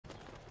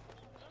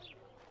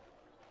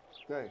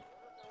Okay,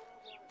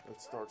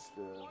 let's start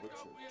the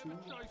Witcher 2.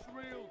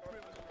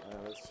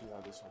 Let's see how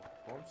this one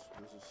performs.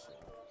 This is,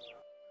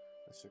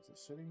 let's check the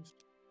settings.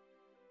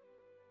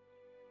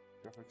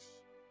 Graphics.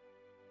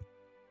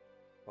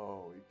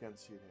 Oh, you can't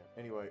see it here.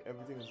 Anyway,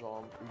 everything is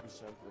on.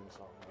 Ubersampling is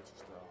on, which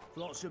is the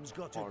Flotsam's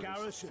got a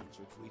garrison.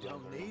 We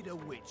don't need a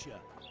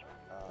Witcher.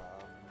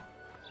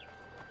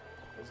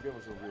 This game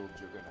was a real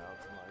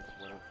juggernaut tonight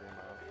when it came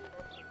out.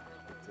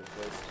 It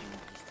basically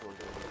destroyed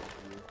every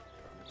view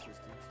in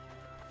existence.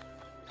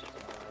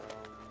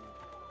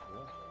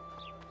 Yeah.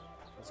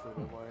 Let's go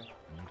that way.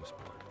 Notice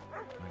board.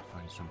 Might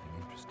find something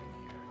interesting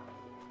here.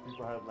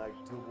 People had like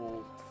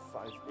double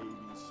 580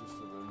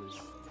 system in this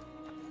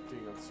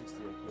thing on 60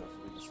 FPS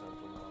with the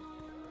sampling on,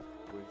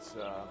 which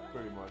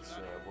pretty much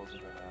wasn't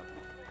gonna happen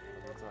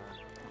at the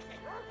time.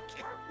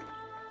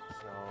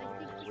 So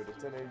with the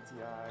 1080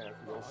 Ti, I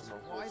could also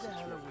not Why the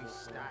hell are we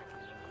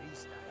stacking and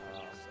restacking?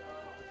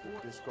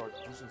 this card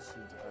doesn't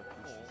seem to have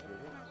issues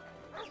with it.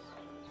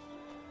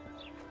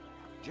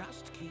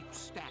 Just keep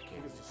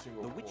stacking.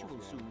 The Witcher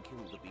will soon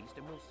kill the beast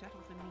and will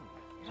settle for me.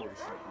 For the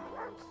CPU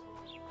wise.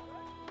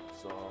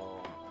 So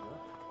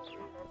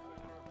yeah.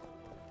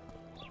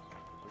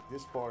 Like,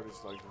 this part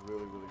is like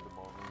really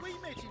demanding. We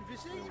met in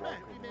Vizima,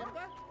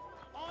 remember?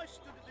 I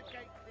stood at the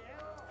gate there.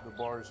 The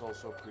bar is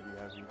also pretty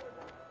heavy.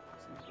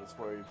 See, that's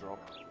where you drop.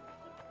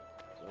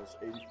 That's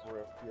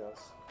 84 FPS.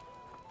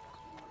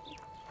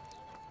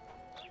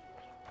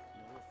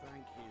 No,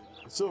 thank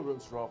you. It still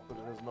runs rough, but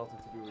it has nothing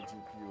to do with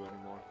GPU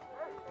anymore.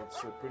 It's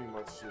pretty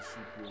much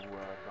CPU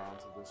bound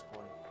at this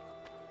point.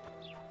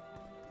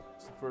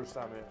 It's the first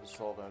time I ever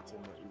saw that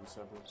in the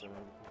ubersampling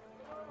 1080p.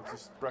 It's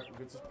just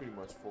pretty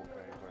much 4K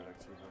where it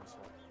actually runs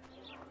like.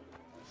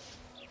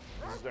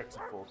 This is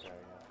actually 4K, yeah.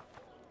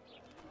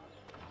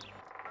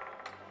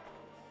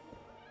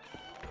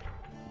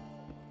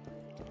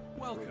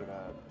 Welcome. Look at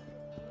that.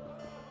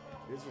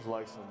 This was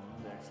like some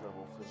next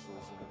level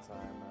visuals at the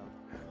time, man.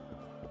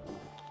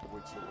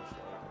 Which it was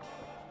like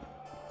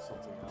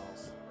something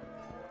else.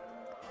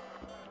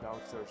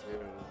 Downstairs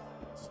here,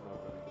 it's not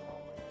really the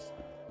moment.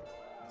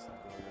 It's not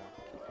really there.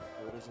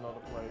 There is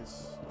another place.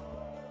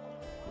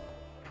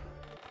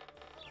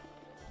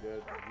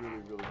 That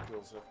really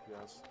kills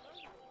FPS.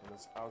 And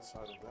it's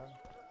outside of that.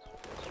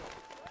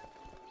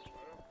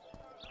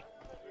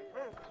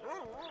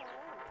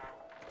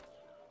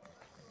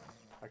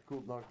 I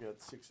could not get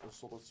a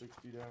solid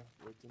 60 there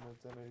with the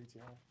 1080 Ti.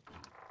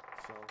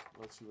 So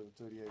let's see what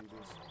the 3080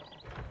 is.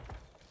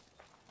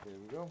 There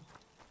we go.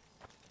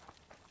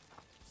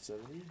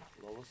 70,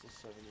 lowest is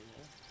 70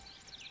 here.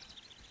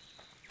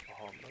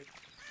 100.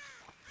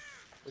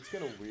 It's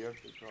kind of weird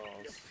because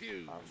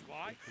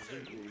I'm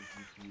completely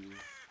GPU,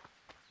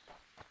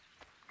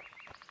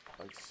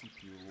 like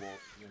CPU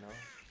locked, you know.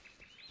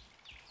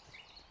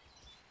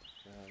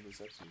 And this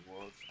actually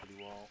works pretty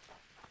well.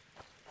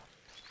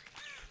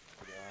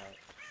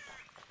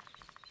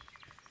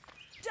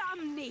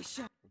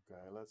 Damnation!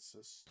 Okay, let's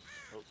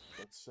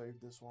save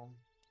this one.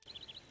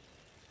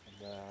 And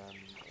then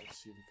let's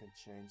see if we can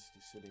change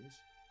the settings.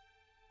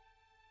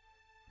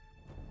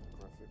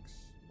 Graphics.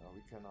 No,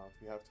 we cannot.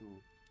 We have to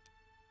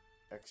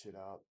exit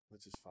out,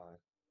 which is fine.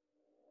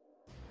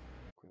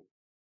 Quit.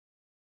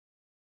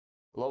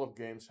 A lot of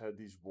games had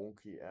these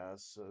wonky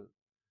ass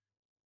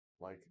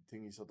like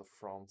thingies at the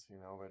front, you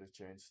know, where they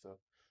change stuff.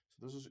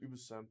 So this is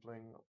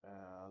ubersampling.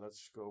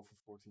 Let's go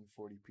for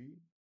 1440p.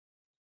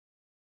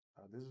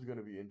 This is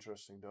gonna be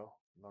interesting though,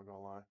 not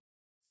gonna lie.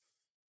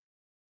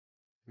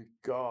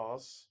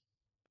 Because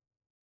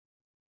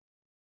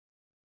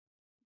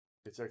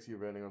it's actually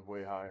running on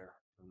way higher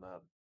than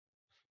that.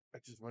 I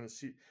just want to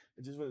see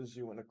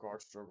when the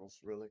card struggles,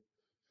 really.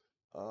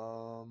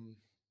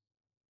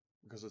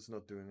 Because it's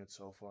not doing it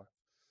so far.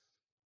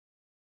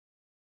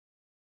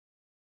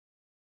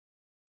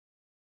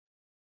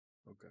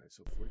 Okay,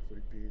 so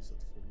 40p is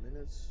at 4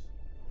 minutes.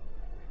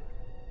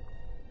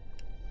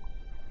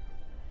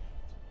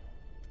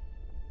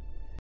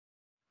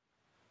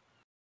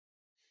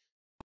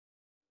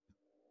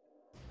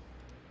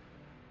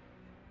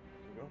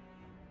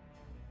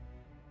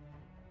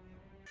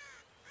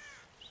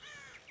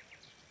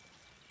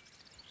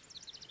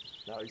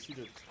 Now you see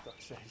the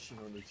taxation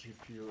on the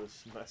GPU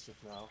is massive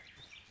now.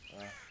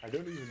 I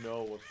don't even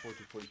know what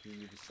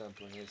 1440p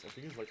sampling is. I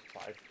think it's like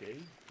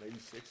 5K, maybe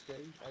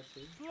 6K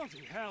actually.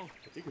 Bloody hell!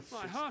 I think it's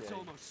 6K. My heart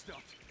almost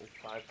stopped. Or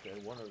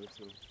 5K, one of the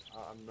two. I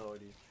have no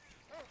idea.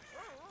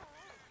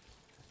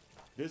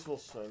 This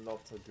was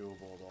not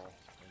doable at all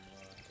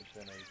in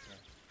 1080,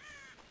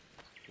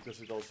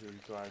 because it also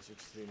requires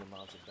extreme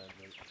amounts of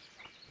bandwidth.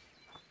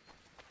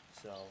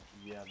 So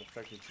yeah, the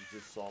fact that you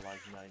just saw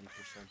like 90%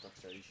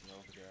 taxation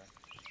over there,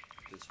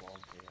 this one,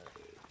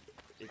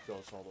 yeah, it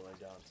goes all the way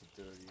down to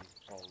 30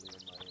 probably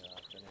in my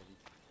 1080.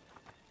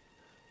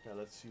 Yeah,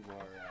 let's see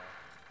what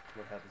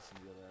happens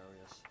in the other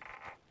areas.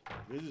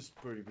 This is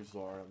pretty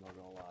bizarre, I'm not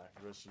gonna lie.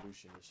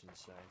 Resolution is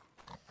insane.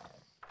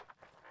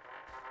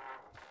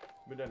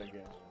 But then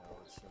again, you know,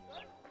 it's a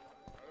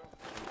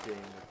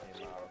game that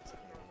came out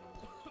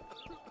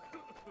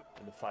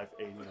in the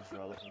 580 is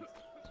relevant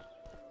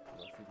for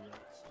my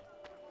videos.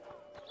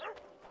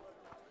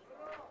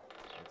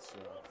 Let's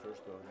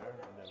first go there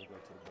and then we go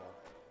to the bar.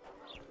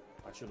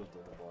 I should have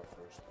done the bar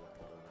first, but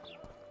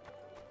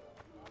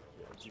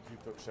yeah, GPU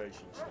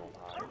taxation is not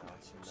high,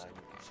 it's 90%.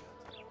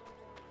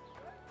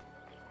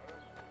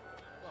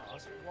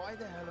 Boss, why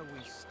the hell are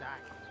we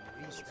stacking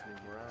and restacking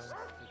this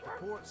stuff if the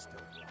port's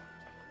still blocked?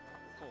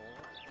 Fall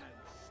and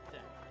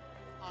stay.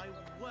 I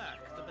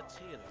work the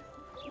material.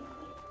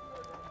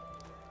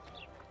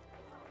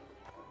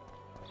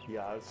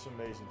 Yeah, it's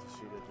amazing to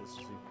see that this is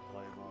even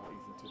playable,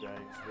 even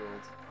today's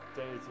world.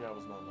 1080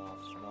 was not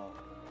enough, no.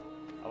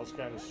 I was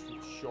kind of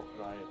shocked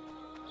by it,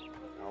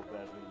 how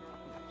badly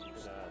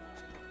it had.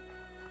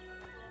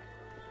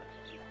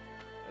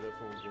 And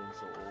everyone being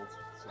so old,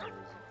 it's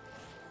amazing.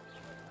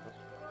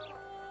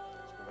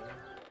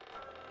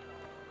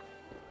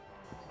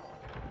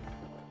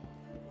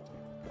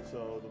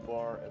 So the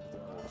bar,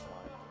 everything works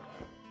fine.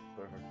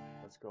 Perfect.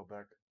 Let's go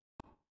back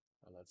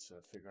and let's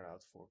figure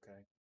out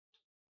 4K.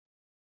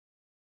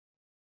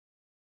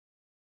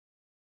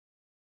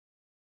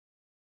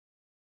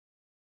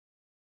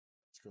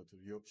 Let's go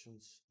to the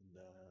options, and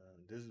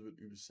then this is with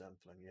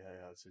ubersampling.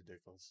 Yeah, it's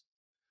ridiculous.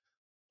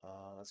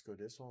 Let's go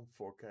this one,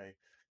 4K.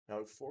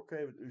 Now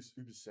 4K with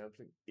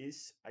ubersampling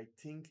is, I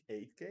think,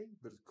 8K,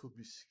 but it could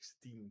be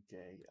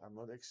 16K. I'm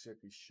not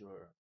exactly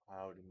sure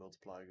how the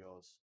multiplier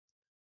goes.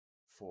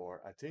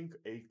 I think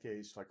 8K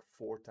is like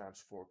 4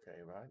 times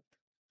 4K, right?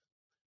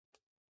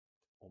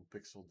 On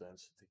pixel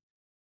density.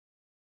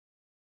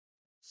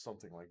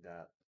 Something like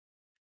that.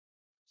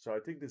 So I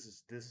think this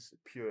is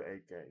pure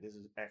 8K. This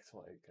is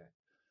actual 8K.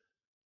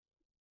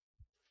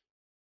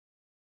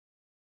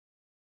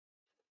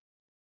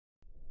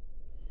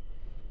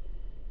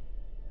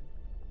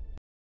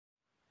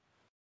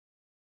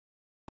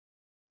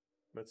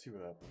 Let's see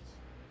what happens.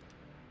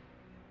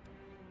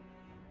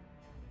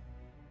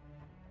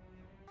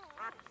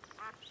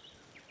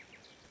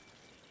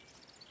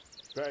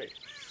 Great,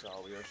 so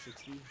we are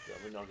 60. Yeah,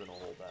 we're not gonna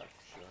hold that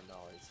for sure. No,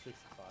 it's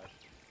 55.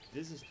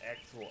 This is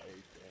actual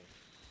 8K.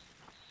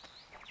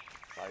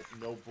 Like,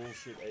 no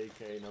bullshit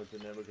 8K, no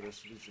dynamic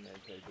resolution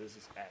 8K. This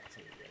is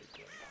actually 8K.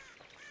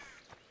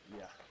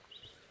 Yeah.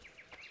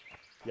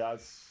 Yeah,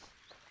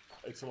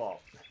 it's a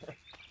lot.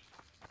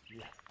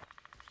 Yeah.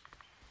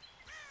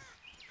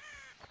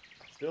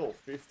 Still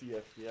 50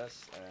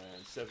 FPS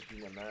and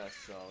 17 ms,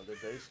 so that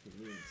basically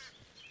means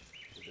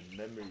that the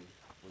memory,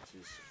 which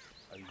is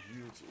a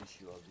huge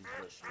issue of these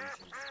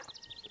resolutions,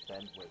 the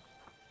bandwidth is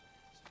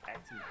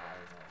actually high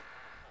enough.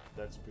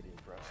 That's pretty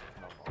impressive,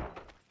 not gonna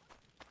lie.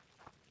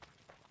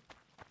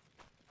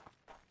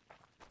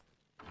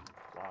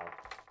 Wow.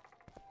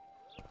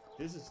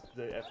 This is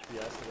the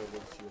FPS that I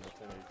will see on the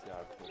 1080 Ti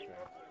 4K.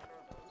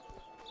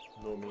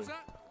 Normally.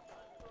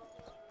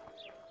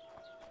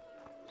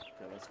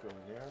 Okay, let's go in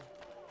here.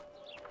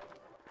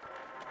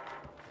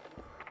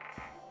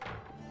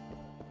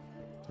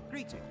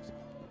 Greetings.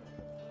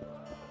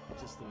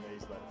 Just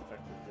amazed by the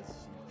fact that this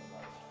is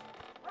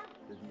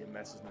the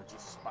EMS is not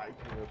just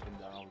spiking up and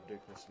down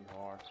ridiculously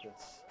hard.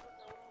 That's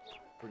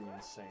pretty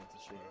insane to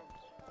see.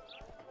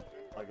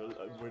 Like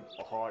with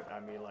hard, I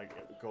mean like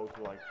it go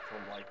to like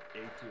from like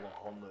 8 to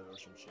 100 or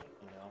some shit,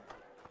 you know,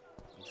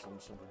 in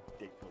some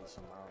ridiculous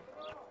amount.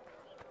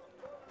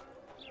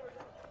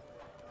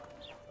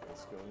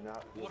 Let's go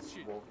now. Let's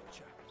walk.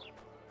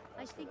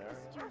 I think the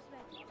stew's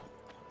ready.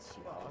 Let's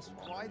see Boss,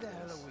 why the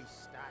hell are we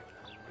stacking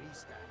and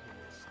restacking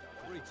this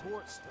stuff?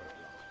 Report still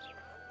blocked.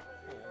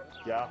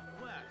 Yeah.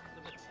 Work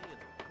the material.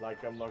 Like,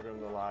 I'm not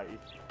gonna lie,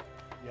 if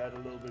you had a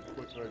little bit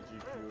quicker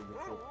GPU, you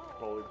could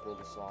probably pull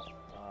this off.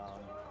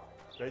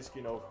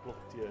 Basically, an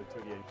overclocked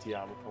 38 Ti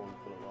will probably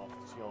pull it off.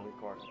 It's the only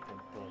card that can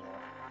pull it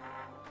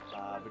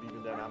off. But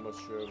even then, I'm not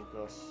sure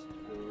because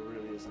there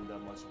really isn't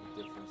that much of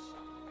a difference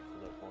at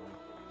that point.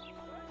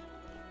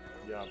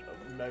 Yeah,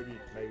 maybe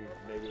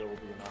that will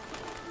be enough.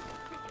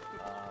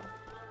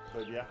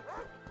 But yeah,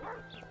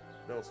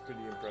 that was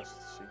pretty impressive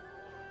to see.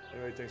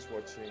 Anyway, thanks for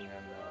watching and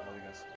love you guys.